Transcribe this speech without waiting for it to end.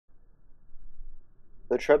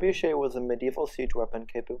The trebuchet was a medieval siege weapon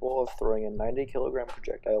capable of throwing a 90-kilogram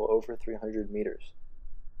projectile over 300 meters.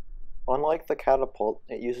 Unlike the catapult,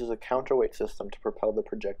 it uses a counterweight system to propel the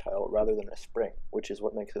projectile rather than a spring, which is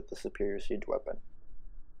what makes it the superior siege weapon.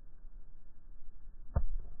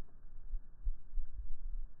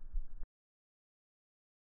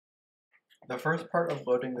 The first part of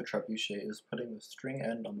loading the trebuchet is putting the string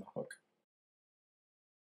end on the hook.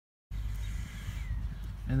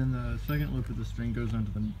 And then the second loop of the string goes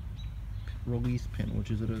onto the release pin,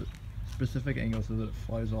 which is at a specific angle so that it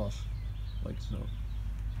flies off, like so.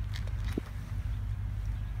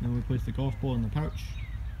 Then we place the golf ball in the pouch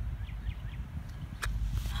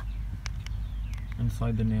and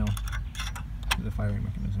slide the nail to the firing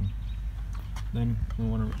mechanism. Then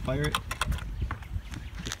when we want to fire it,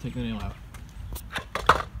 just take the nail out.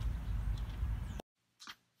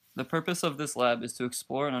 The purpose of this lab is to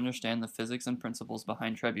explore and understand the physics and principles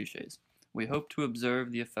behind trebuchets. We hope to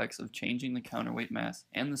observe the effects of changing the counterweight mass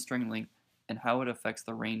and the string length and how it affects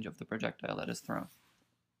the range of the projectile that is thrown.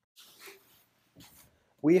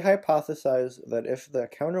 We hypothesize that if the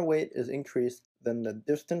counterweight is increased, then the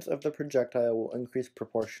distance of the projectile will increase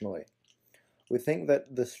proportionally. We think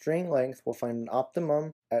that the string length will find an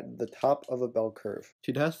optimum at the top of a bell curve.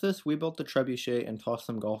 To test this, we built the trebuchet and tossed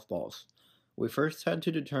some golf balls. We first had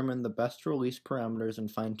to determine the best release parameters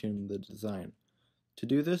and fine-tune the design. To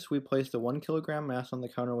do this, we placed a 1 kilogram mass on the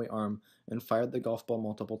counterweight arm and fired the golf ball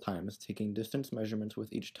multiple times, taking distance measurements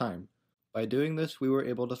with each time. By doing this, we were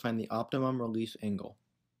able to find the optimum release angle.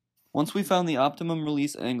 Once we found the optimum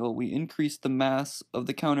release angle, we increased the mass of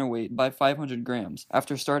the counterweight by 500 grams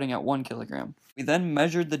after starting at 1 kilogram. We then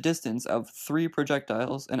measured the distance of 3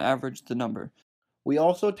 projectiles and averaged the number. We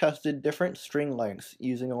also tested different string lengths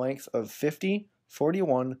using a length of 50,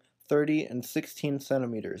 41, 30, and 16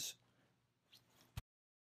 centimeters.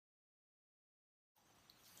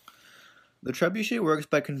 The trebuchet works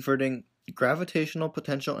by converting gravitational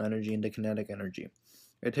potential energy into kinetic energy.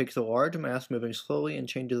 It takes a large mass moving slowly and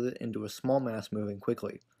changes it into a small mass moving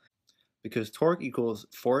quickly, because torque equals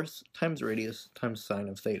force times radius times sine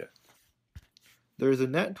of theta. There is a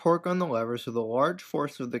net torque on the lever, so the large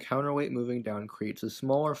force of the counterweight moving down creates a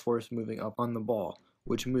smaller force moving up on the ball,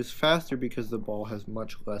 which moves faster because the ball has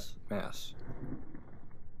much less mass.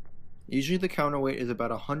 Usually the counterweight is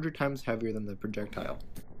about 100 times heavier than the projectile.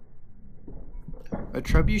 A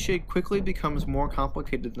trebuchet quickly becomes more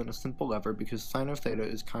complicated than a simple lever because sine of theta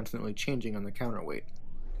is constantly changing on the counterweight.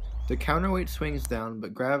 The counterweight swings down,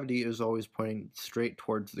 but gravity is always pointing straight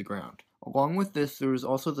towards the ground. Along with this, there is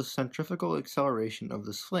also the centrifugal acceleration of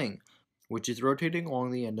the sling, which is rotating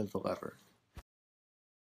along the end of the lever.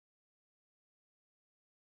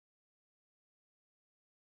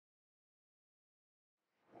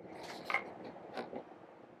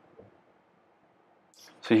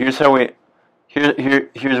 So here's what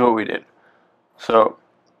we did. So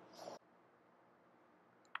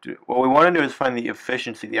what we want to do is find the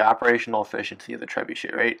efficiency, the operational efficiency of the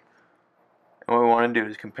trebuchet, right? And what we want to do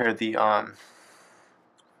is compare the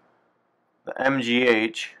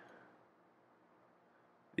MGH,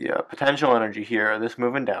 the potential energy here, this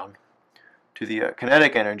moving down, to the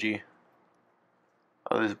kinetic energy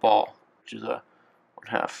of this ball, which is a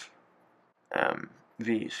 1/2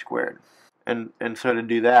 mv squared. And so to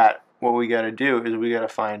do that, what we got to do is we got to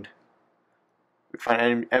find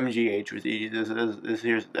MGH, which this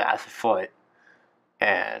here's that's a foot,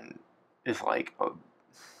 and it's like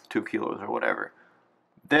 2 kilos or whatever.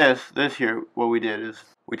 This here, what we did is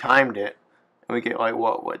we timed it, and we get like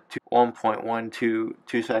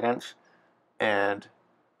 1.122 seconds, and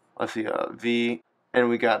let's see, v, and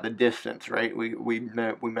we got the distance, right? We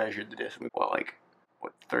measured the distance, like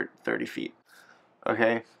 30 feet,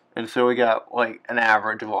 okay? And so we got like an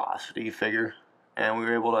average velocity figure, and we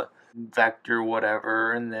were able to vector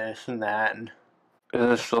whatever and this and that. And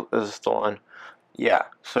is this still on? Yeah.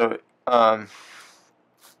 So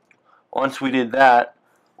once we did that,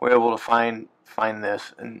 we were able to find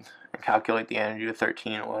this and calculate the energy of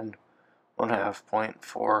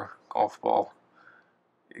 1/2.4 golf ball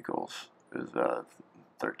equals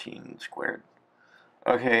 13 squared.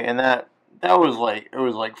 Okay, and that was like, it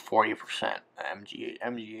was like 40% MGH.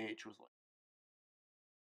 MGH was like,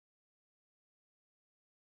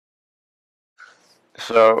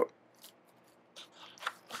 so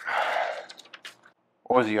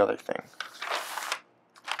what was the other thing?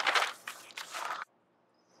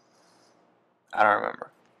 I don't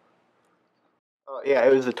remember. Oh yeah,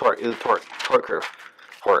 it was the torque. It was the torque curve.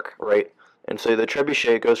 Torque, right? And so the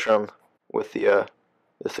trebuchet goes from with the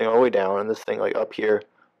this thing all the way down, and this thing like up here.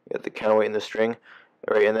 You got the counterweight and the string,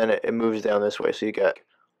 right? And then it moves down this way. So you got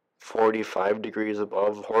 45 degrees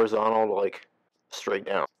above horizontal to like straight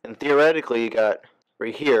down. And theoretically, you got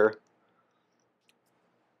right here,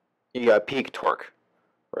 you got peak torque,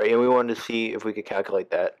 right? And we wanted to see if we could calculate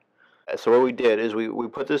that. So what we did is we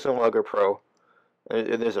put this in Logger Pro. And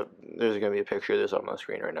there's going to be a picture of this on my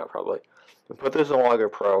screen right now, probably. We put this in Logger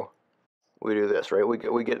Pro. We do this, right?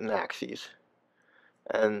 We get an axis,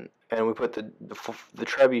 and we put the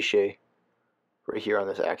trebuchet right here on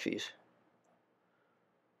this axis,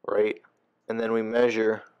 right? And then we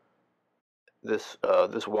measure this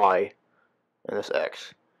this y and this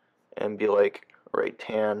x, and be like, right,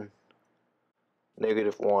 tan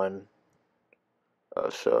 -1,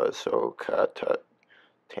 so cut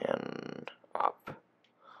tan up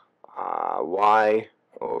y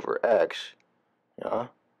over x, yeah,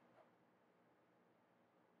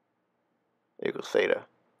 equals theta,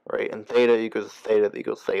 right? And theta equals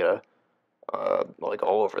theta, like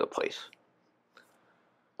all over the place.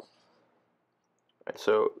 And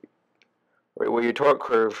so, right, where your torque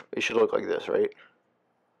curve, it should look like this, right?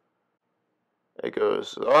 It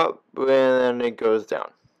goes up and then it goes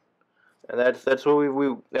down, and that's what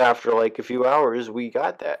we after like a few hours we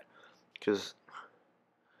got that, because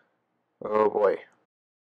oh boy.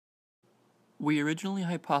 We originally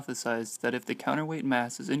hypothesized that if the counterweight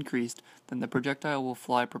mass is increased, then the projectile will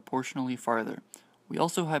fly proportionally farther. We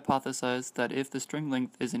also hypothesized that if the string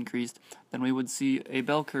length is increased, then we would see a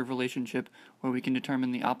bell curve relationship where we can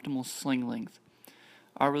determine the optimal sling length.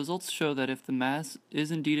 Our results show that if the mass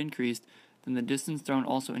is indeed increased, then the distance thrown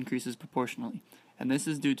also increases proportionally, and this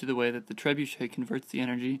is due to the way that the trebuchet converts the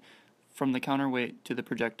energy from the counterweight to the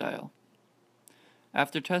projectile.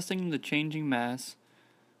 After testing the changing mass,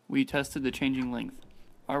 we tested the changing length.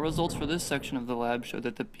 Our results for this section of the lab showed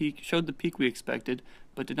the peak we expected,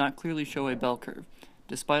 but did not clearly show a bell curve.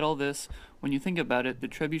 Despite all this, when you think about it, the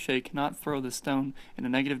trebuchet cannot throw the stone in a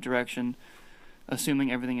negative direction,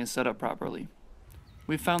 assuming everything is set up properly.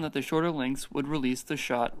 We found that the shorter lengths would release the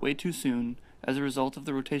shot way too soon as a result of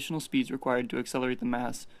the rotational speeds required to accelerate the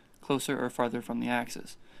mass closer or farther from the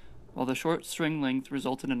axis. While the short string length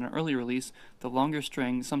resulted in an early release, the longer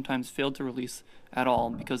string sometimes failed to release at all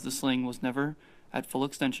because the sling was never at full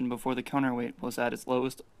extension before the counterweight was at its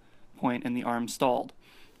lowest point and the arm stalled.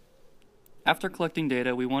 After collecting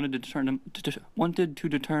data, we wanted to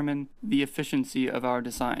determine the efficiency of our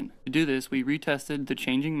design. To do this, we retested the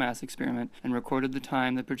changing mass experiment and recorded the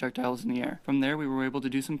time the projectile was in the air. From there, we were able to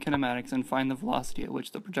do some kinematics and find the velocity at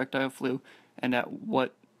which the projectile flew and at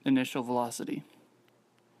what initial velocity.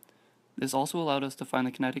 This also allowed us to find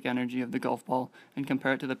the kinetic energy of the golf ball and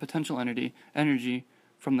compare it to the potential energy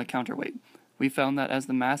from the counterweight. We found that as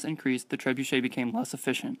the mass increased, the trebuchet became less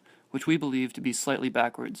efficient, which we believe to be slightly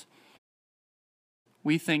backwards.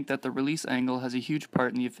 We think that the release angle has a huge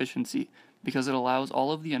part in the efficiency because it allows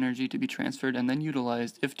all of the energy to be transferred and then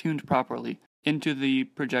utilized, if tuned properly, into the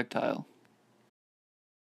projectile.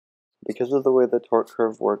 Because of the way the torque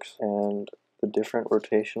curve works and the different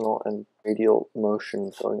rotational and radial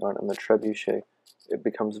motions going on in the trebuchet, it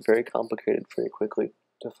becomes very complicated very quickly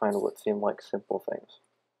to find what seem like simple things.